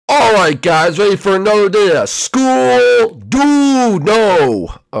Alright guys, ready for another day of school? Dude,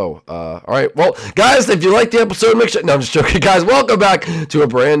 no. Alright, well, guys, if you like the episode, make sure, no, I'm just joking, guys, welcome back to a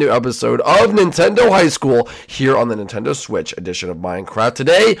brand new episode of Nintendo High School here on the Nintendo Switch edition of Minecraft.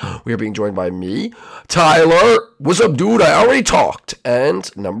 Today, we are being joined by me, Tyler, what's up, dude, I already talked,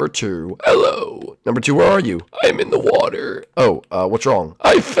 and number 2, hello. Number 2, where are you? I'm in the water. Oh, what's wrong?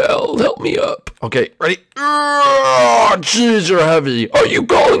 I fell, help me up. Okay, ready? Jeez, you're heavy. Are you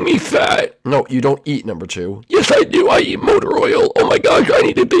calling me fat? No, you don't eat, number 2. Yes, I do, I eat motor oil. Oh my gosh, I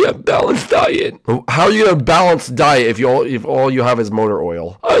need to be a balanced diet. How are you gonna balance diet if all you have is motor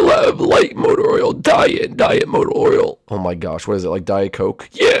oil? I love light motor oil, diet motor oil. Oh my gosh, what is it, like Diet Coke?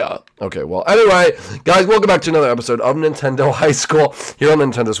 Yeah. Okay, well, anyway, guys, welcome back to another episode of Nintendo High School here on the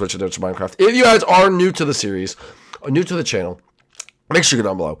Nintendo Switch edition of Minecraft. If you guys are new to the series, or new to the channel, make sure you go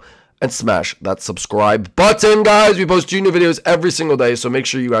down below and smash that subscribe button, guys. We post new videos every single day, so make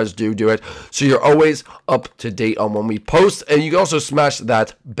sure you guys do it, so you're always up to date on when we post. And you can also smash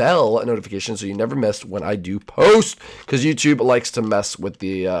that bell notification so you never miss when I do post, because YouTube likes to mess with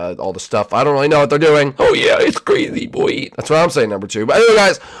the all the stuff. I don't really know what they're doing. Oh yeah, it's crazy, boy. That's what I'm saying, number 2. But anyway,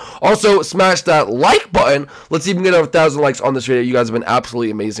 guys, also smash that like button. Let's even get 1,000 likes on this video. You guys have been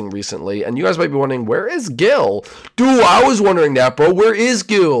absolutely amazing recently, and you guys might be wondering, where is Gil? Dude, I was wondering that, bro. Where is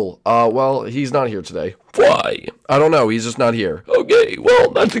Gil? Well, he's not here today. Why? I don't know. He's just not here. Okay,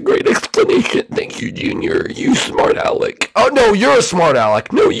 well, that's a great explanation. Thank you, Junior. You smart aleck. Oh, no, you're a smart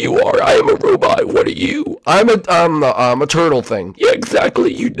aleck. No, you are. I am a robot. What are you? I'm a turtle thing. Yeah,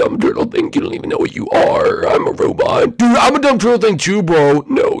 exactly. You dumb turtle thing. You don't even know what you are. I'm a robot. Dude, I'm a dumb turtle thing too, bro.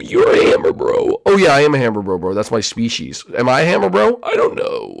 No, you're a hammer, bro. Oh, yeah, I am a hammer, bro. That's my species. Am I a hammer, bro? I don't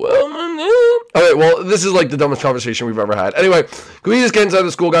know. Alright, well, this is like the dumbest conversation we've ever had. Anyway, can we just get inside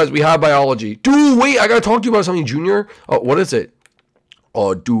the school, guys? We have biology. Dude, wait, I gotta talk to you about something, Junior. Oh, what is it?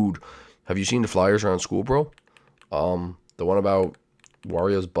 Oh, dude, have you seen the flyers around school, bro? The one about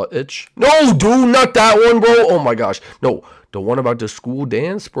Wario's butt itch? No, dude, not that one, bro. Oh my gosh. No, the one about the school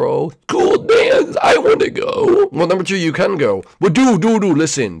dance, bro. School dance? I want to go. Well, number 2, you can go. But dude,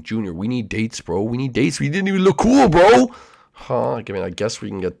 listen. Junior, we need dates, bro. We need dates. We didn't even look cool, bro. Huh? I mean, I guess we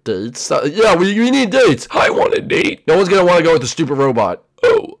can get dates. Yeah, we need dates. I want a date. No one's gonna want to go with the stupid robot.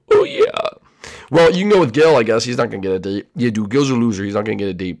 Oh yeah. Well, you can go with Gil, I guess. He's not gonna get a date. Yeah, dude, Gil's a loser. He's not gonna get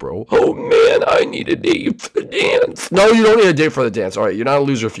a date, bro. Oh man, I need a date for the dance. No, you don't need a date for the dance. All right, you're not a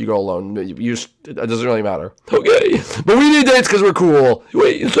loser if you go alone. It doesn't really matter. Okay, but we need dates because we're cool.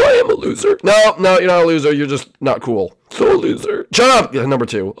 Wait, so I am a loser? No, you're not a loser. You're just not cool. So a loser. Shut up. Yeah, number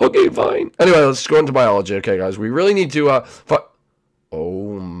 2. Okay, fine. Anyway, let's go into biology. Okay, guys, we really need to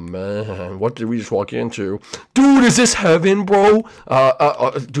oh man, what did we just walk into? Dude, is this heaven, bro?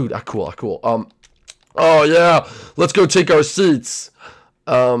 Dude, cool. Oh yeah, let's go take our seats.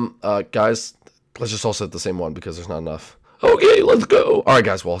 Guys, let's just all sit at the same one because there's not enough. Okay, let's go. All right,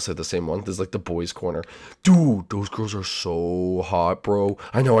 guys, we'll all sit at the same one. This is like the boys' corner. Dude, those girls are so hot, bro.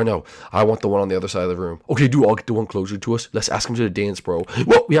 I know. I want the one on the other side of the room. Okay, dude, I'll get the one closer to us. Let's ask them to the dance, bro.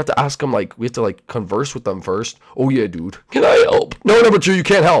 Well, we have to ask them, like, we have to, like, converse with them first. Oh, yeah, dude. Can I help? No, number 2, you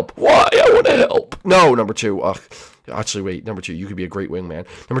can't help. Why? I want to help. No, number 2. Actually, wait, number 2, you could be a great wingman.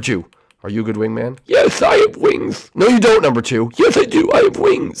 Number 2. Are you a good wingman? Yes, I have wings. No, you don't, number 2. Yes, I do. I have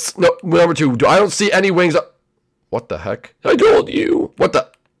wings. No, number 2. I don't see any wings. What the heck? I told you. What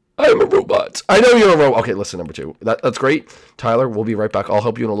the? I'm a robot. I know you're a robot. Okay, listen, number 2. That's great. Tyler, we'll be right back. I'll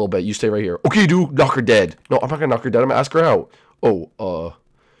help you in a little bit. You stay right here. Okay, dude, knock her dead. No, I'm not gonna knock her dead. I'm gonna ask her out. Oh,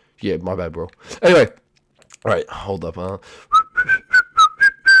 yeah, my bad, bro. Anyway, all right, hold up, Why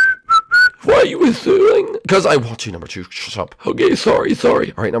are you whistling? Because I want you, number 2. Shut up. Okay, sorry. All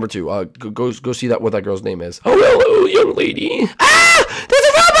right, number 2. Go see what that girl's name is. Oh, hello, young lady. Ah! There's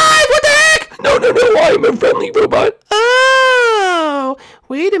a robot! What the heck? No, I'm a friendly robot. Oh,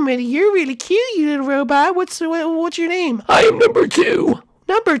 wait a minute. You're really cute, you little robot. What's your name? I am number 2.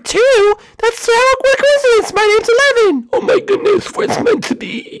 Number 2? That's so quick coincidence. My name's 11. Oh my goodness, what's meant to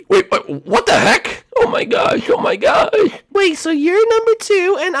be? Wait, what the heck? Oh my gosh. Wait, so you're number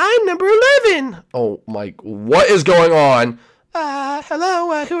 2 and I'm number 11. Oh my, what is going on?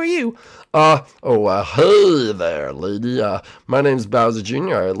 Hello, who are you? Hey there, lady. My name's Bowser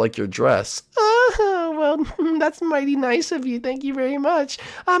Jr. I like your dress. Oh, well, that's mighty nice of you. Thank you very much.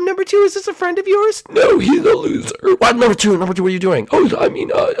 Number 2, is this a friend of yours? No, he's a loser. What? Number 2, what are you doing? Oh, I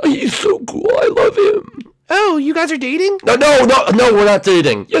mean, he's so cool. I love him. Oh, you guys are dating? No, we're not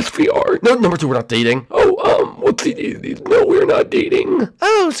dating. Yes, we are. No, number 2, we're not dating. Oh, what's these? No, we're not dating.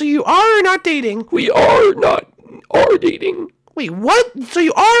 Oh, so you are not dating? We are dating. Wait, what? So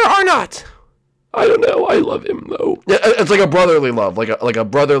you are or not? I don't know. I love him though. Yeah, it's like a brotherly love, like a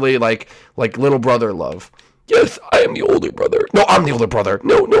brotherly like little brother love. Yes, I am the older brother. No, I'm the older brother.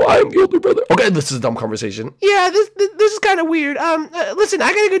 No, I am the older brother. Okay, this is a dumb conversation. Yeah, this is kind of weird. Listen,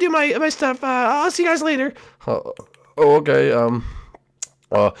 I gotta go do my stuff. I'll see you guys later. Okay.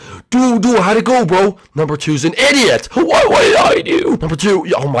 Dude, how'd it go, bro? Number 2's an idiot. What did I do? Number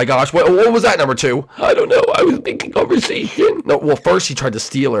 2, oh my gosh, what was that, number 2? I don't know, I was making conversation. No, well, first he tried to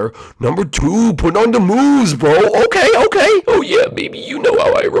steal her. Number 2, put on the moves, bro. Okay. Oh yeah, baby, you know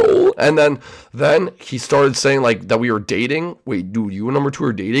how I roll. And then he started saying, like, that we were dating. Wait, dude, you and number 2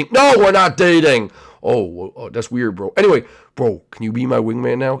 are dating? No, we're not dating. Oh, that's weird, bro. Anyway, bro, can you be my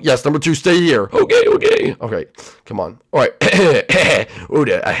wingman now? Yes, number 2, stay here. Okay, come on. All right. Hey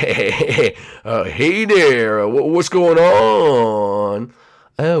there. What's going on?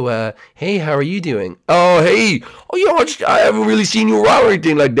 Oh, hey, how are you doing? Oh, hey. Oh, I haven't really seen you around or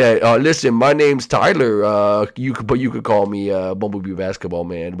anything like that. Listen, my name's Tyler. You could call me Bumblebee Basketball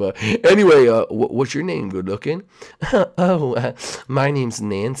Man. But anyway, what's your name? Good looking. My name's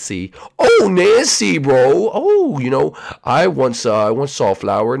Nancy. Oh, Nancy, bro. Oh, I once saw a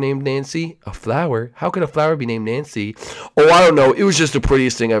flower named Nancy. A flower? How could a flower be named Nancy? Oh, I don't know. It was just the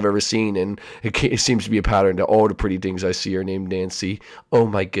prettiest thing I've ever seen, and it seems to be a pattern that all the pretty things I see are named Nancy.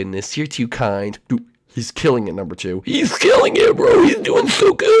 Oh my goodness, you're too kind. Dude, he's killing it, number 2. He's killing it, bro. He's doing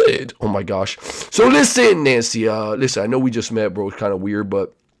so good. Oh my gosh. So listen, Nancy. Listen, I know we just met, bro. It's kind of weird,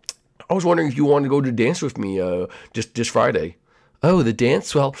 but I was wondering if you wanted to go to dance with me just Friday. Oh, the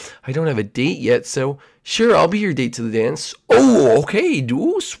dance? Well, I don't have a date yet, so sure, I'll be your date to the dance. Oh, okay,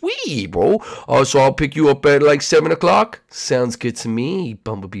 dude, sweet, bro. So I'll pick you up at like 7 o'clock? Sounds good to me,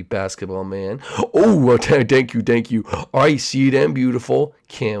 Bumblebee Basketball Man. Oh, thank you. All right, see you then, beautiful.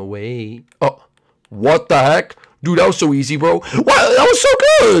 Can't wait. Oh, what the heck? Dude, that was so easy, bro. Wow, that was so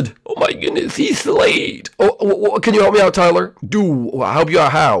good. Oh my goodness, he slayed. Oh, can you help me out, Tyler? Dude, I'll help you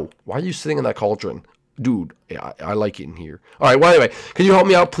out how? Why are you sitting in that cauldron? Dude, yeah, I like it in here. All right, well, anyway, can you help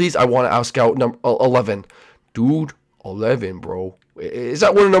me out, please? I want to ask out number 11. Dude, 11, bro. Is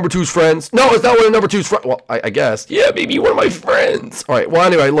that one of number 2's friends? No, is that one of number 2's friends? Well, I guess. Yeah, maybe one of my friends. All right, well,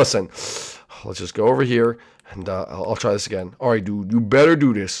 anyway, listen. Let's just go over here, and I'll try this again. All right, dude, you better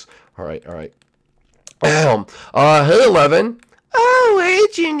do this. All right. Hey, 11. Oh,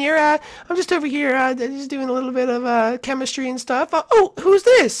 hey, Junior. I'm just over here, just doing a little bit of chemistry and stuff. Oh, who's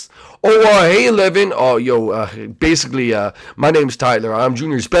this? Oh, hey, 11. Oh, basically, my name's Tyler. I'm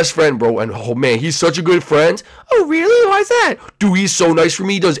Junior's best friend, bro. And, oh, man, he's such a good friend. Oh, really? Why's that? Dude, he's so nice for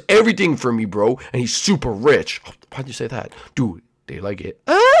me. He does everything for me, bro. And he's super rich. Why'd you say that? Dude, they like it.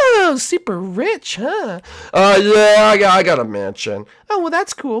 Oh, super rich, huh? Yeah, I got a mansion. Oh, well,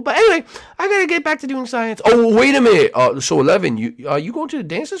 that's cool. But anyway, I gotta get back to doing science. Oh, wait a minute. So 11, you going to the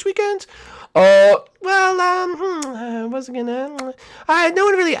dance this weekend? Well, I wasn't gonna. No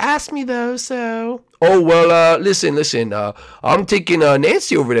one really asked me though, so. Oh well, listen. I'm taking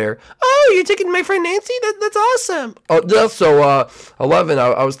Nancy over there. Oh, you're taking my friend Nancy? That's awesome. Oh, yeah. So 11.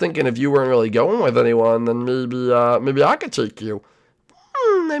 I was thinking if you weren't really going with anyone, then maybe I could take you.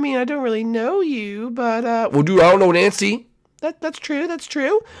 I mean, I don't really know you, but Well, dude, I don't know Nancy. That's true.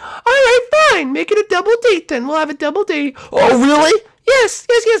 All right, fine. Make it a double date then. We'll have a double date. Oh, really? Yes.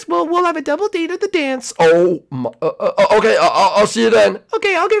 We'll have a double date at the dance. Oh, okay. I'll see you then.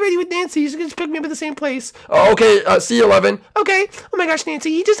 Okay, I'll get ready with Nancy. You can just pick me up at the same place. Okay. See you, 11. Okay. Oh my gosh,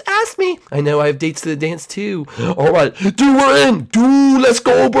 Nancy, you just asked me. I know. I have dates to the dance too. All right, dude, we're in. Dude, let's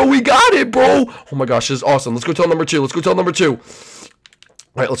go, bro. We got it, bro. Oh my gosh, this is awesome. Let's go tell number 2.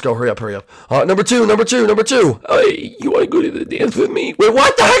 All right, let's go. Hurry up. Number two. Hey, you want to go to the dance with me? Wait,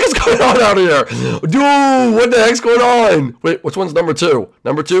 what the heck is going on out here? Dude, what the heck's going on? Wait, which one's number 2?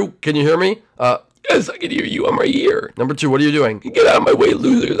 Number 2, can you hear me? Yes, I can hear you. I'm right here. Number 2, what are you doing? Get out of my way,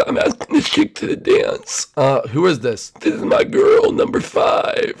 losers. I'm asking this chick to the dance. Who is this? This is my girl, number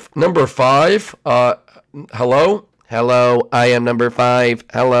 5. Number 5? Hello? Hello, I am number 5.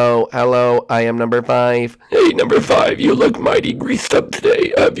 Hello, I am number 5. Hey, number 5, you look mighty greased up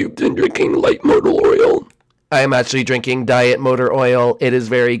today. Have you been drinking light motor oil? I am actually drinking diet motor oil. It is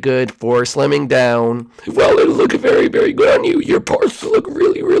very good for slimming down. Well, it looks very, very good on you. Your parts look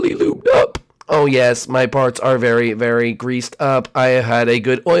really, really lubed up. Oh yes, my parts are very, very greased up. I had a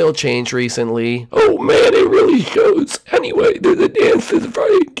good oil change recently. Oh man, it really shows. Anyway, there's a dance this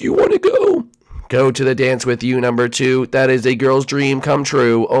Friday. Do you want to go? Go to the dance with you, number 2. That is a girl's dream come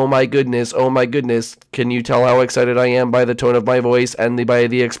true. Oh my goodness. Can you tell how excited I am by the tone of my voice and by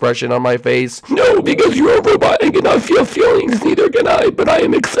the expression on my face? No, because you're a robot and cannot feel feelings, neither can I, but I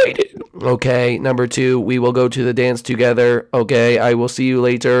am excited. Okay, number 2, we will go to the dance together. Okay, I will see you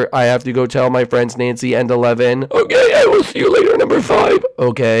later. I have to go tell my friends Nancy and 11. Okay, I will see you later. Number 5.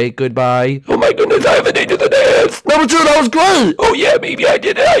 Okay, goodbye. Oh my goodness, I have a date to the dance. Number 2, that was great. Oh yeah, maybe I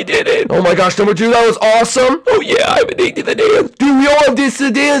did it. Oh my gosh, number 2, that was awesome. Oh yeah, I have a date to the dance. Dude, we all have dates to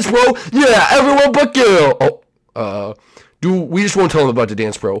the dance, bro. Yeah, everyone but you. Dude, we just won't tell them about the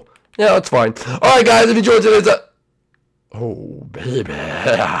dance, bro. Yeah, that's fine. Alright, guys, if you enjoyed today's oh, baby.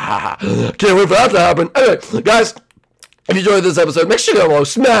 Can't wait for that to happen. Anyway, guys, if you enjoyed this episode, make sure you go below,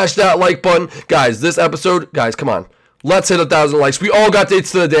 smash that like button. Guys, this episode, guys, come on. Let's hit 1,000 likes. We all got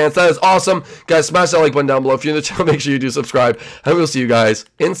dates to the dance. That is awesome. Guys, smash that like button down below. If you're in the channel, make sure you do subscribe. And we'll see you guys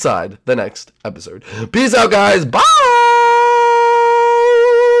inside the next episode. Peace out, guys. Bye.